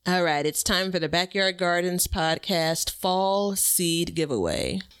All right, it's time for the Backyard Gardens podcast fall seed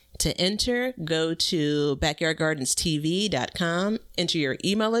giveaway. To enter, go to backyardgardenstv.com, enter your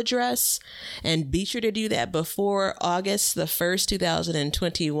email address, and be sure to do that before August the 1st,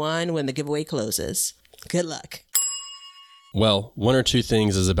 2021, when the giveaway closes. Good luck. Well, one or two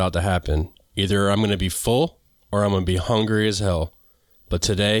things is about to happen. Either I'm going to be full or I'm going to be hungry as hell. But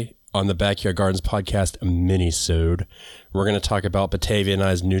today, on the Backyard Gardens podcast mini-sode, we're going to talk about Batavia and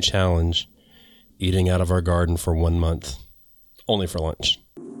I's new challenge, eating out of our garden for 1 month, only for lunch.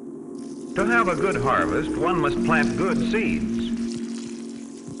 To have a good harvest, one must plant good seeds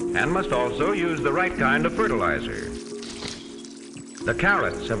and must also use the right kind of fertilizer. The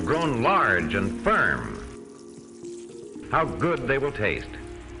carrots have grown large and firm. How good they will taste.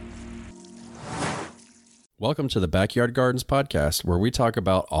 Welcome to the Backyard Gardens podcast, where we talk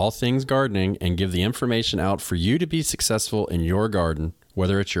about all things gardening and give the information out for you to be successful in your garden,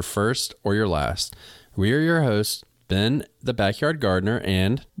 whether it's your first or your last. We are your hosts, Ben, the backyard gardener,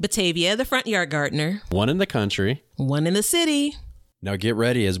 and Batavia, the front yard gardener. one in the country, One in the city. Now get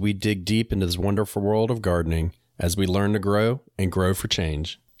ready as we dig deep into this wonderful world of gardening as we learn to grow and grow for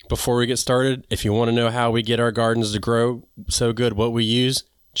change. Before we get started, if you want to know how we get our gardens to grow so good, what we use,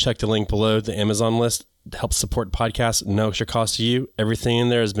 check the link below, the Amazon list. Help support the podcast, no extra cost to you. Everything in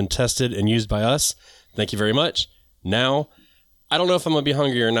there has been tested and used by us. Thank you very much. Now, I don't know if I'm going to be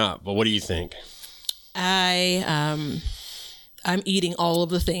hungry or not, but what do you think? I'm eating all of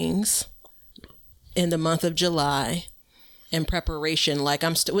the things in the month of July in preparation. Like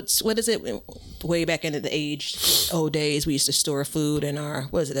I'm still, what is it? Way back into the old days, we used to store food in our,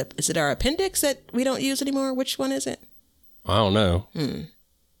 what is it? Is it our appendix that we don't use anymore? Which one is it? I don't know.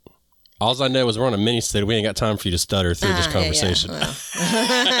 All I know is we're on a mini-sode. We ain't got time for you to stutter through this conversation. Yeah. Well.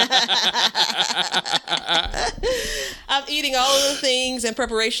 I'm eating all of the things in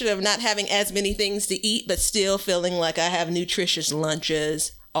preparation of not having as many things to eat, but still feeling like I have nutritious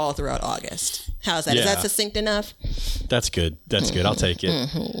lunches all throughout August. How's that? Yeah. Is that succinct enough? That's good. That's good. I'll take it.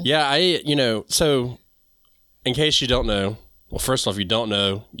 Yeah, so in case you don't know, well, first off, if you don't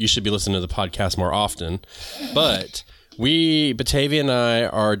know, you should be listening to the podcast more often. But Batavia and I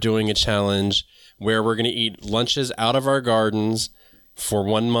are doing a challenge where we're going to eat lunches out of our gardens for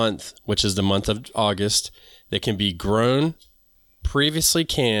 1 month, which is the month of August. They can be grown, previously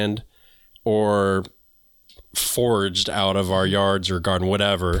canned, or foraged out of our yards or garden,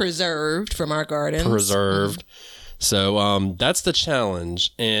 whatever. Preserved from our gardens. Preserved. So that's the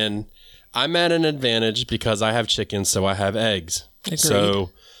challenge. And I'm at an advantage because I have chickens, so I have eggs. Agreed. So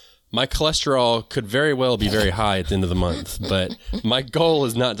my cholesterol could very well be very high at the end of the month, but my goal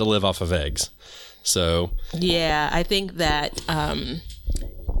is not to live off of eggs. So yeah, I think that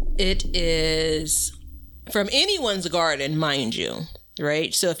it is from anyone's garden, mind you,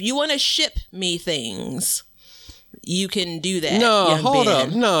 right? So if you want to ship me things, you can do that. no, hold Ben.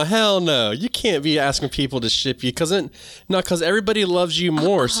 up. No, hell no. You can't be asking people to ship you because everybody loves you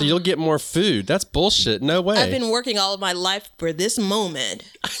more, so you'll get more food. That's bullshit. No way. I've been working all of my life for this moment.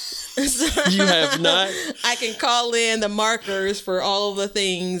 You have not. I can call in the markers for all of the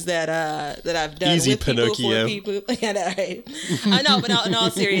things that I've done. Easy, with Pinocchio. People. Yeah, right. I know, but in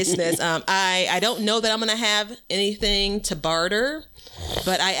all seriousness, I don't know that I'm going to have anything to barter.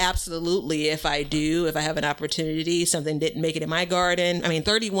 But I absolutely, if I have an opportunity, something didn't make it in my garden. I mean,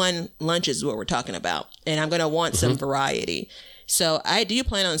 31 lunches is what we're talking about. And I'm going to want some variety. So I do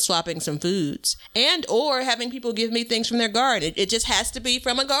plan on swapping some foods and or having people give me things from their garden. It just has to be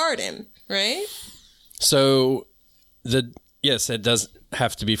from a garden, right? So yes, it does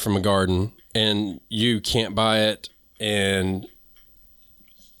have to be from a garden and you can't buy it. And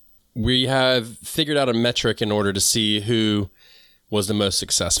we have figured out a metric in order to see who was the most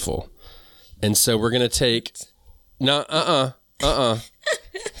successful. And so we're going to take, we're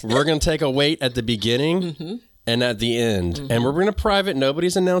going to take a weight at the beginning and at the end. And we're going to private.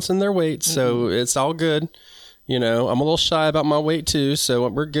 Nobody's announcing their weight. So it's all good. You know, I'm a little shy about my weight too. So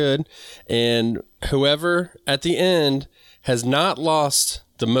we're good. And whoever at the end has not lost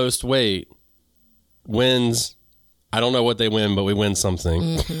the most weight wins. I don't know what they win, but we win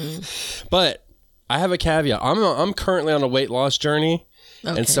something. But I have a caveat. I'm currently on a weight loss journey.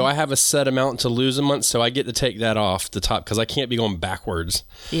 Okay. And so I have a set amount to lose a month, so I get to take that off the top because I can't be going backwards.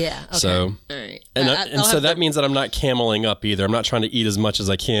 Yeah. Okay. So, all right. Right. And so that means that I'm not cameling up either. I'm not trying to eat as much as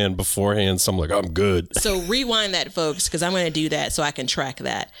I can beforehand. So I'm like, I'm good. So rewind that, folks, because I'm going to do that so I can track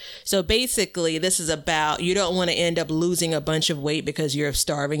that. So basically, this is about, you don't want to end up losing a bunch of weight because you're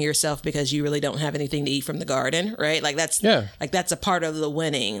starving yourself because you really don't have anything to eat from the garden, right? Like that's a part of the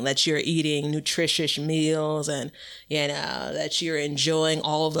winning, that you're eating nutritious meals and, that you're enjoying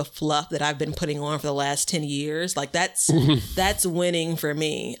all of the fluff that I've been putting on for the last 10 years. Like that's winning for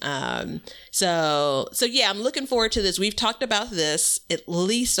me. So yeah, I'm looking forward to this. We've talked about this at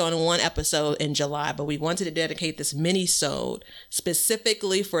least on one episode in July, but we wanted to dedicate this mini-sode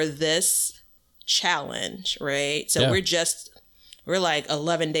specifically for this challenge, right? So we're like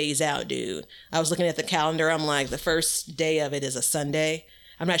 11 days out, dude. I was looking at the calendar. I'm like, the first day of it is a Sunday.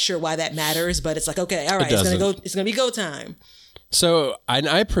 I'm not sure why that matters, but it's like, okay, all right, it's gonna be go time. So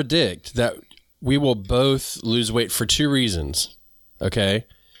I predict that we will both lose weight for 2 reasons. Okay.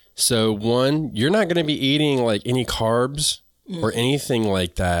 So one, you're not going to be eating like any carbs or anything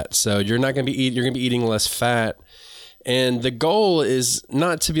like that. So you're not going to be you're going to be eating less fat. And the goal is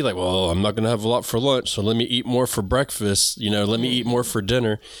not to be like, well, I'm not going to have a lot for lunch, so let me eat more for breakfast, let me eat more for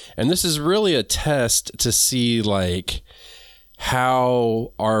dinner. And this is really a test to see like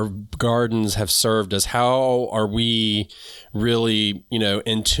how our gardens have served us. How are we really,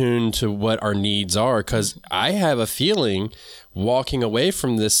 in tune to what our needs are? Because I have a feeling walking away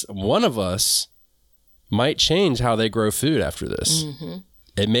from this, one of us might change how they grow food after this. Mm-hmm.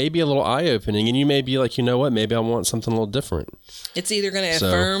 It may be a little eye-opening, and you may be like, you know what, maybe I want something a little different. It's either going to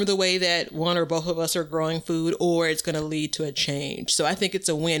affirm the way that one or both of us are growing food, or it's going to lead to a change. So I think it's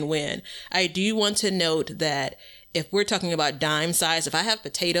a win-win. I do want to note that if we're talking about dime size, if I have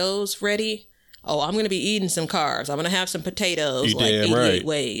potatoes ready, I'm going to be eating some carbs. I'm going to have some potatoes like 88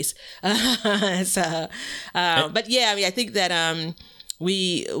 ways. But yeah, I mean, I think that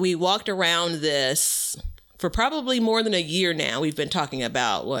we walked around this for probably more than a year now. We've been talking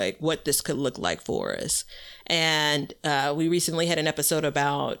about like what this could look like for us. And we recently had an episode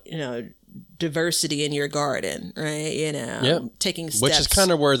about, diversity in your garden, right? Taking steps. Which is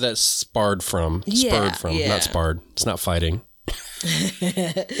kind of where that's spurred from. Not sparred. It's not fighting.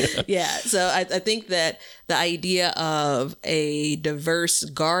 Yeah. So I think that the idea of a diverse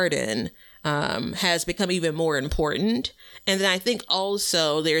garden has become even more important. And then I think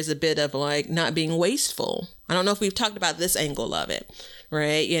also there's a bit of like not being wasteful. I don't know if we've talked about this angle of it,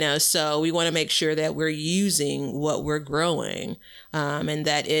 right? So we want to make sure that we're using what we're growing and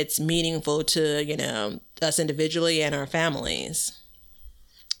that it's meaningful to, us individually and our families.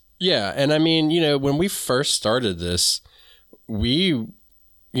 Yeah. And I mean, when we first started this, we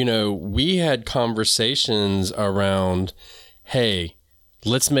had conversations around, hey,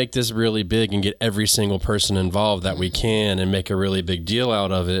 let's make this really big and get every single person involved that we can and make a really big deal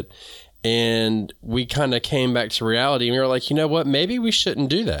out of it. And we kind of came back to reality and we were like, you know what, maybe we shouldn't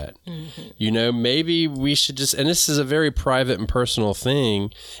do that. Mm-hmm. Maybe we should just, and this is a very private and personal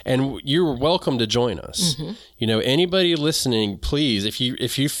thing, and you're welcome to join us. Mm-hmm. Anybody listening, please, if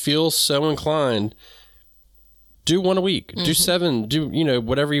you feel so inclined, do 1 a week, do 7, do,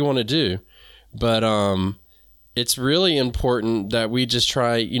 whatever you want to do. But, it's really important that we just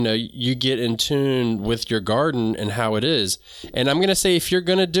try, you get in tune with your garden and how it is. And I'm going to say, if you're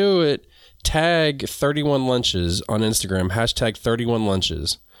going to do it, tag 31 lunches on Instagram, hashtag 31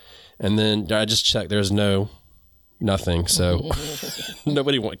 lunches. And then I just checked, there's nothing. So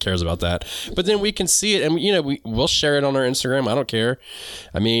nobody cares about that. But then we can see it and, we'll share it on our Instagram. I don't care.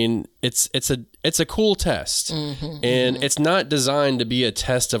 I mean, it's a cool test. And it's not designed to be a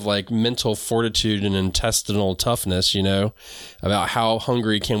test of like mental fortitude and intestinal toughness, about how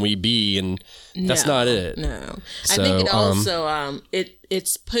hungry can we be. And that's not it. No. So, I think it also,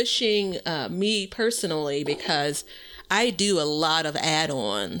 it's pushing me personally because I do a lot of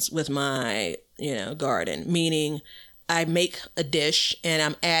add-ons with my garden, meaning I make a dish and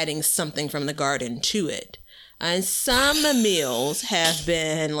I'm adding something from the garden to it. And some meals have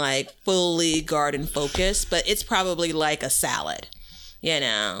been like fully garden focused, but it's probably like a salad,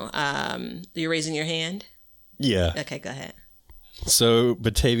 You're raising your hand? Yeah. Okay, go ahead. So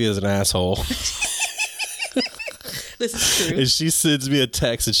Batavia's an asshole. This is true. And she sends me a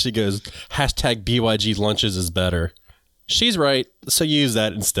text and she goes, hashtag BYG lunches is better. She's right. So use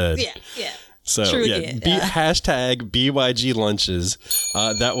that instead. Yeah. So hashtag BYG lunches.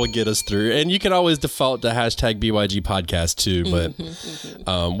 That will get us through. And you can always default to hashtag BYG podcast too, but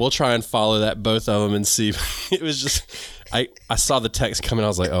we'll try and follow that, both of them, and see. It was just, I saw the text coming. I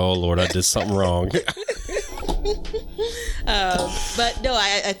was like, oh Lord, I did something wrong. But no,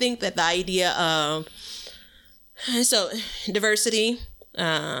 I think that the idea of, so diversity,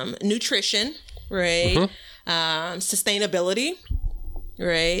 nutrition, right? Sustainability,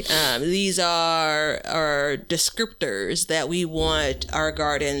 right? These are descriptors that we want our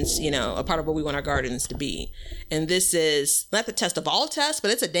gardens, a part of what we want our gardens to be. And this is not the test of all tests,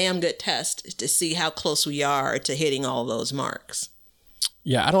 but it's a damn good test to see how close we are to hitting all those marks.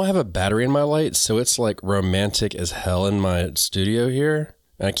 Yeah, I don't have a battery in my light, so it's like romantic as hell in my studio here.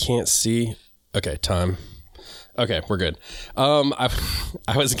 I can't see. Okay, time. Okay, we're good. I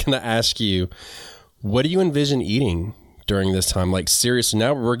was going to ask you, what do you envision eating during this time? Like, seriously,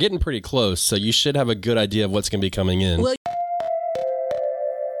 now we're getting pretty close, so you should have a good idea of what's going to be coming in. Well,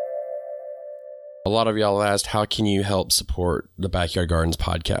 a lot of y'all asked, how can you help support the Backyard Gardens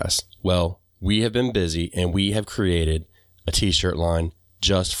podcast? Well, we have been busy, and we have created a t-shirt line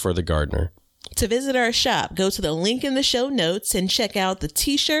just for the gardener. To visit our shop, go to the link in the show notes and check out the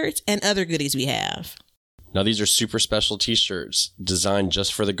t-shirts and other goodies we have. Now, these are super special t-shirts designed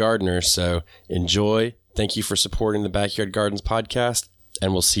just for the gardener, so enjoy. Thank you for supporting the Backyard Gardens podcast,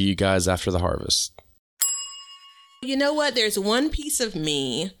 and we'll see you guys after the harvest. You know what? There's one piece of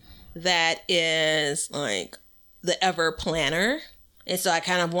me that is like the ever planner. And so I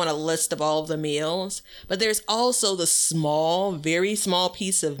kind of want a list of all of the meals. But there's also the small, very small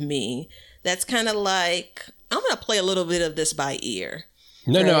piece of me that's kind of like, I'm going to play a little bit of this by ear.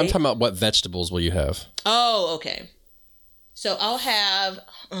 No, right? no, I'm talking about what vegetables will you have? Oh, okay. So I'll have,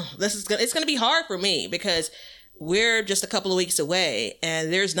 it's going to be hard for me because we're just a couple of weeks away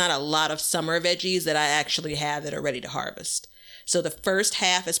and there's not a lot of summer veggies that I actually have that are ready to harvest. So the first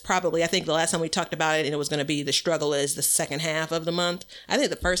half is probably, I think the last time we talked about it, and it was going to be the struggle is the second half of the month. I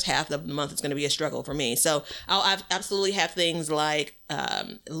think the first half of the month is going to be a struggle for me. So I'll absolutely have things like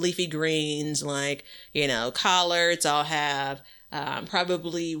leafy greens, like, collards. I'll have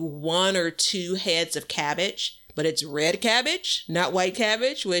probably 1 or 2 heads of cabbage, but it's red cabbage, not white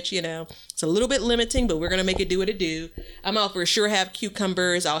cabbage, which, it's a little bit limiting, but we're going to make it do what it do. I'll for sure have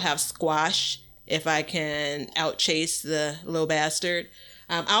cucumbers. I'll have squash if I can outchase the little bastard.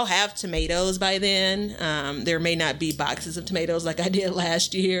 I'll have tomatoes by then. There may not be boxes of tomatoes like I did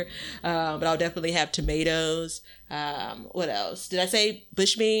last year, but I'll definitely have tomatoes. What else? Did I say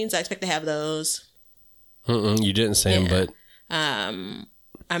bush beans? I expect to have those. You didn't say them, but...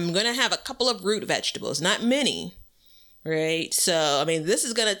 I'm going to have a couple of root vegetables, not many, right? So, this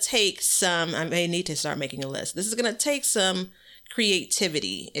is going to take some... I may need to start making a list. This is going to take some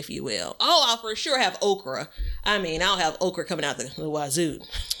creativity, if you will. Oh, I'll for sure have okra. I'll have okra coming out the wazoo.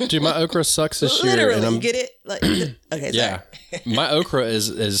 Dude, my okra sucks this year. Literally, and I'm, get it? Okay, yeah. My okra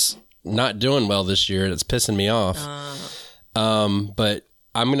is not doing well this year, and it's pissing me off. But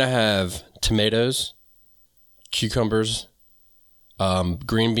I'm going to have tomatoes, cucumbers,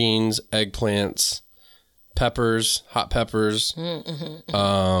 green beans, eggplants, peppers, hot peppers,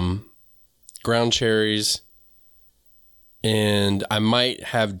 ground cherries, and I might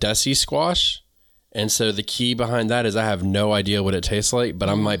have desi squash. And so the key behind that is I have no idea what it tastes like, but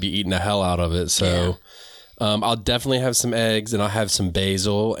I might be eating the hell out of it. So I'll definitely have some eggs, and I'll have some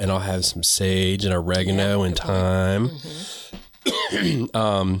basil, and I'll have some sage and oregano and thyme.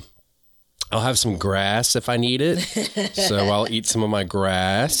 I'll have some grass if I need it. So I'll eat some of my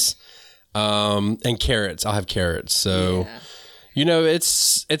grass. And carrots. I'll have carrots. So...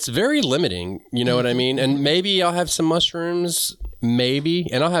 it's very limiting, you know what I mean? And maybe I'll have some mushrooms, maybe,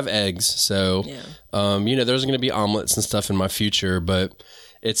 and I'll have eggs. So, there's going to be omelets and stuff in my future, but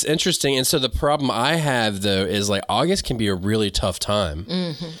it's interesting. And so the problem I have, though, is like August can be a really tough time.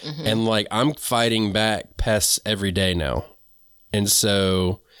 And like I'm fighting back pests every day now. And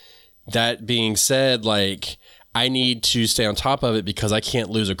so that being said, like I need to stay on top of it because I can't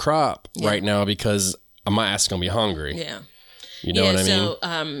lose a crop right now because my ass is going to be hungry. Yeah. You know what I mean?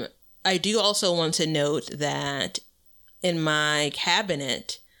 So I do also want to note that in my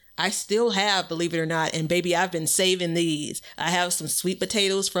cabinet, I still have, believe it or not, and baby, I've been saving these. I have some sweet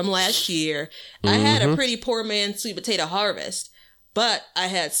potatoes from last year. I had a pretty poor man's sweet potato harvest, but I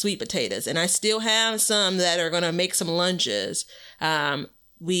had sweet potatoes, and I still have some that are going to make some lunges. We're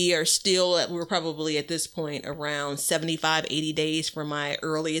probably at this point around 75, 80 days from my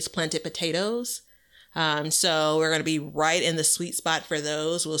earliest planted potatoes. So we're going to be right in the sweet spot for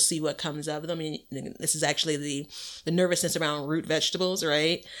those. We'll see what comes of them. This is actually the nervousness around root vegetables,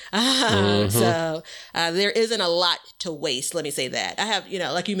 right? So there isn't a lot to waste. Let me say that. I have,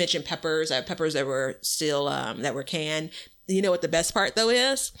 like you mentioned, peppers. I have peppers that were still, that were canned. You know what the best part though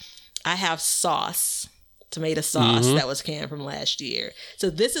is? I have tomato sauce that was canned from last year. So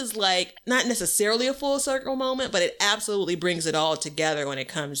this is like not necessarily a full circle moment, but it absolutely brings it all together when it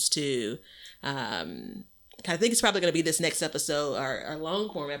comes to I think it's probably going to be this next episode, our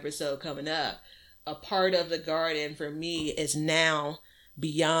Longhorn episode coming up. A part of the garden for me is now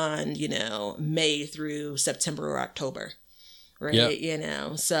beyond, May through September or October. Right.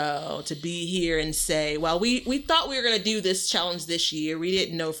 Yep. So to be here and say, well, we thought we were going to do this challenge this year. We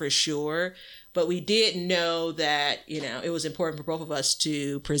didn't know for sure, but we did know that, it was important for both of us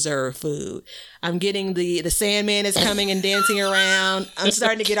to preserve food. I'm getting the Sandman is coming and dancing around. I'm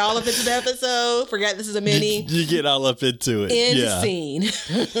starting to get all up into the episode. Forgot this is a mini. You get all up into it. End scene.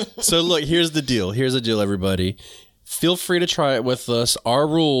 So look, here's the deal. everybody. Feel free to try it with us. Our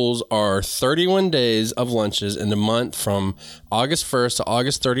rules are 31 days of lunches in the month from August 1st to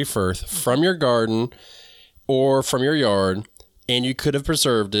August 31st from your garden or from your yard, and you could have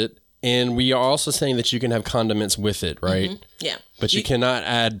preserved it. And we are also saying that you can have condiments with it, right? Mm-hmm. Yeah. But you cannot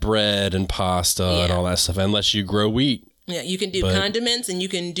add bread and pasta and all that stuff unless you grow wheat. Yeah, you can do condiments and you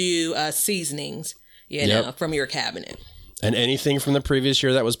can do seasonings, from your cabinet. And anything from the previous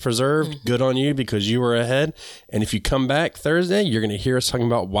year that was preserved, good on you because you were ahead. And if you come back Thursday, you're going to hear us talking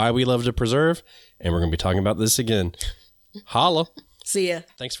about why we love to preserve. And we're going to be talking about this again. Holla. See ya.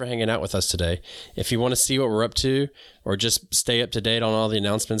 Thanks for hanging out with us today. If you want to see what we're up to or just stay up to date on all the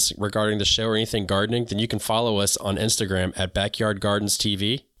announcements regarding the show or anything gardening, then you can follow us on Instagram at Backyard Gardens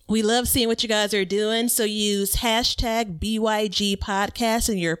TV. We love seeing what you guys are doing, so use hashtag BYG Podcast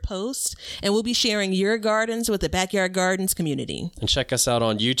in your posts, and we'll be sharing your gardens with the Backyard Gardens community. And check us out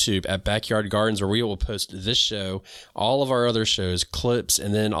on YouTube at Backyard Gardens, where we will post this show, all of our other shows, clips,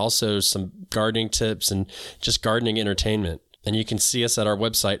 and then also some gardening tips and just gardening entertainment. And you can see us at our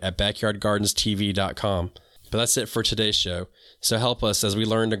website at backyardgardenstv.com. But that's it for today's show. So help us as we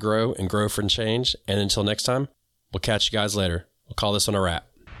learn to grow and grow for change. And until next time, we'll catch you guys later. We'll call this one a wrap.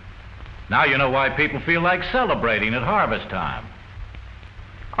 Now you know why people feel like celebrating at harvest time.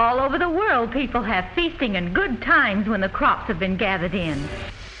 All over the world, people have feasting and good times when the crops have been gathered in.